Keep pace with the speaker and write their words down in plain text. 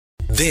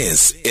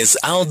This is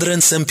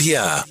Aldrin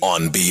Sampear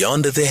on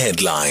Beyond the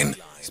Headline.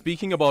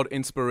 Speaking about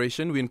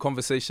inspiration, we're in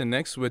conversation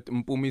next with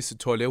Mpumi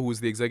Sithole, who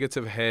is the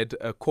Executive Head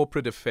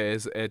Corporate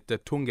Affairs at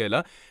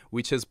Thungela,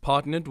 which has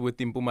partnered with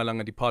the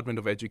Mpumalanga Department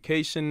of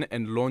Education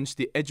and launched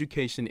the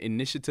Education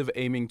Initiative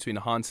aiming to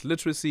enhance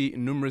literacy,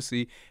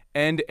 numeracy,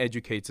 and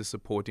educator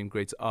support in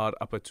grades R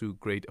up to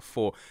grade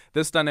 4.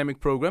 This dynamic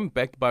program,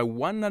 backed by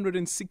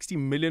 160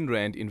 million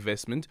rand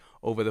investment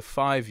over the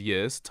 5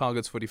 years,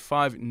 targets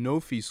 45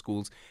 no-fee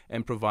schools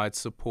and provides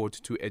support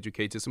to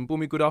educators.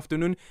 Mpumi, good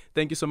afternoon.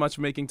 Thank you so much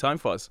for making time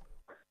for us.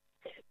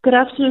 Good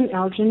afternoon,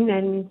 Aldrin,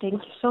 and thank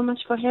you so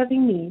much for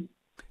having me.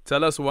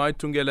 Tell us why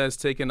Thungela has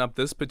taken up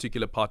this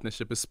particular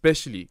partnership,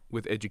 especially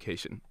with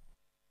education.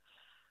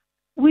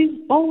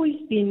 We've always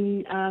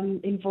been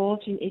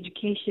involved in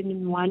education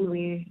in one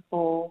way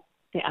or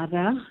the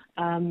other,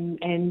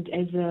 and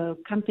as a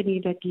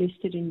company that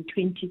listed in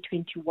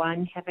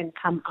 2021, having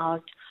come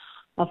out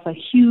of a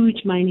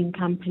huge mining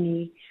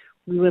company,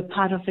 we were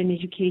part of an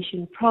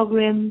education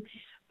program,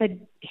 but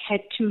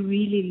had to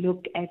really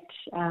look at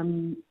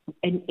an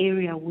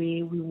area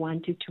where we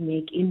wanted to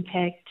make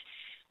impact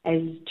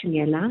as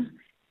Thungela,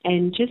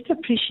 and just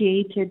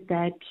appreciated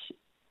that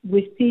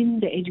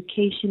within the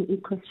education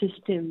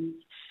ecosystem,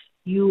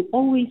 you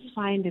always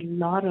find a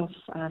lot of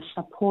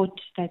support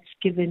that's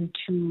given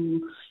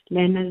to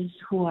learners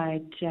who are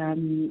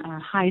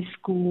at high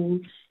school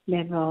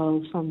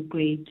level from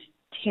grade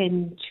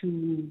 10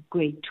 to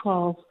grade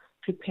 12,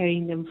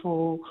 preparing them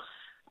for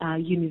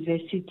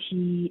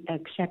university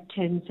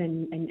acceptance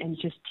and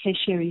just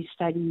tertiary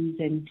studies.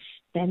 And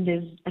then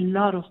there's a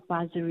lot of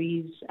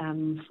bursaries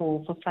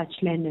for such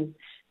learners.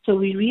 So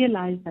we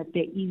realized that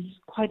there is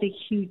quite a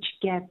huge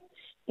gap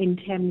in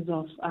terms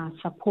of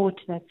support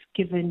that's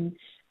given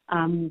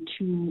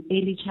to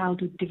early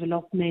childhood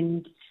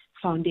development,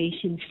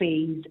 foundation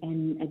phase,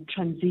 and a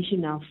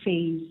transitional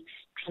phase,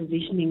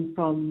 transitioning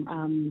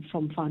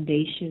from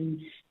foundation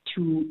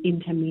to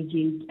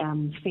intermediate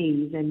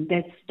phase. And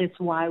that's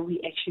why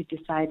we actually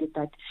decided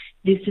that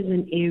this is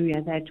an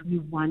area that we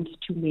want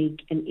to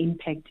make an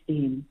impact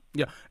in.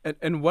 Yeah,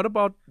 and what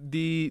about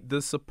the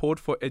support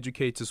for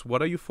educators?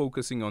 What are you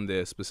focusing on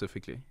there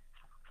specifically?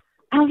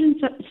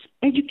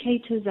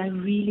 Educators are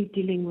really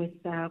dealing with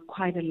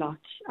quite a lot.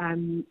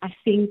 I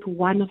think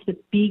one of the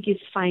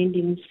biggest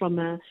findings from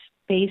a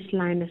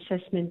baseline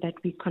assessment that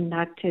we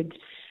conducted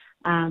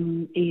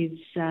is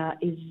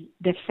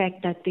the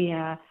fact that they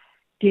are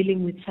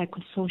dealing with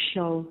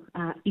psychosocial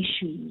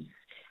issues.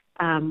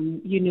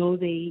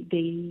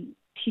 They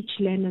teach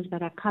learners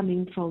that are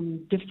coming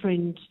from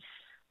different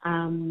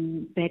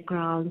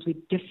backgrounds with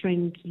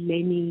different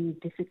learning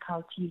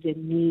difficulties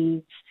and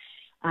needs.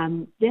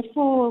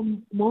 Therefore,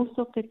 most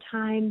of the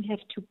time have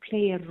to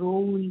play a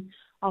role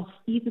of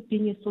either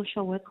being a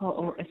social worker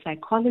or a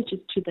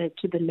psychologist to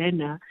the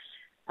learner.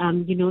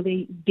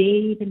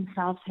 They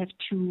themselves have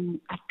to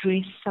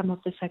address some of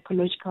the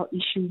psychological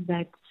issues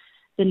that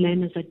the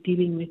learners are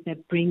dealing with, they're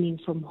bringing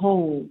from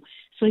home.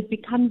 So it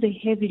becomes a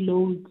heavy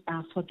load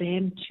for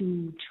them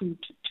to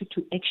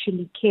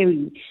actually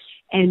carry.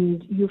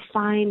 And you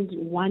find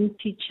one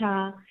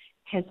teacher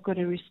has got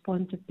a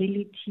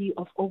responsibility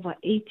of over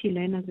 80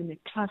 learners in a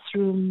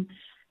classroom,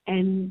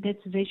 and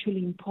that's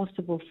virtually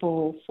impossible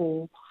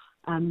for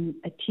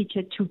a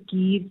teacher to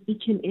give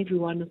each and every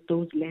one of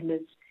those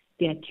learners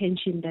the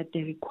attention that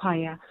they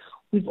require.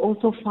 We've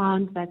also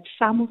found that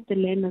some of the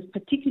learners,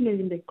 particularly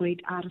in the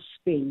grade R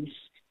space,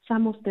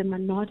 some of them are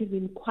not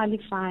even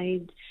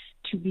qualified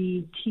to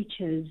be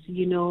teachers.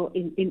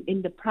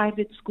 In the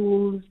private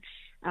schools,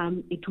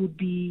 it would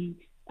be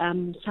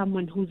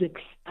someone who's a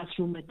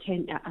classroom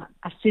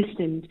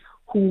assistant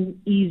who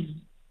is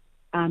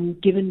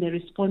given the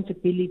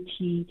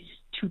responsibility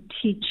to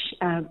teach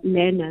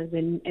learners.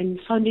 And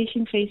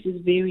foundation phase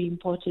is very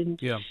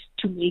important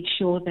to make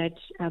sure that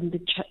the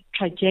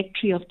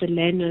trajectory of the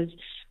learners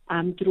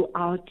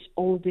throughout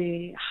all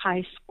the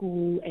high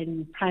school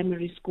and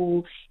primary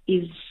school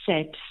is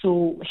set.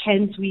 So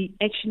hence we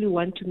actually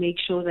want to make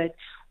sure that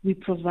we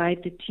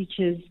provide the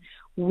teachers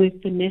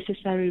with the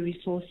necessary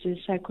resources,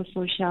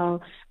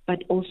 psychosocial,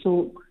 but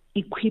also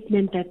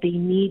equipment that they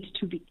need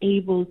to be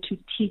able to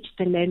teach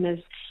the learners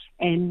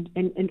and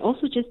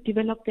also just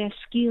develop their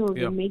skills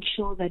and make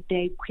sure that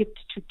they're equipped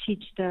to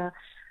teach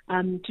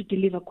to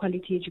deliver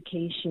quality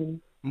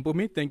education.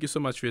 Mpumi, thank you so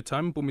much for your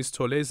time. Mpumi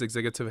Sithole is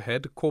Executive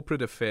Head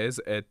Corporate Affairs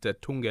at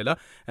Thungela,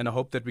 and I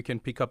hope that we can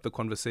pick up the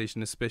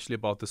conversation, especially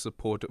about the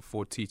support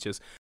for teachers.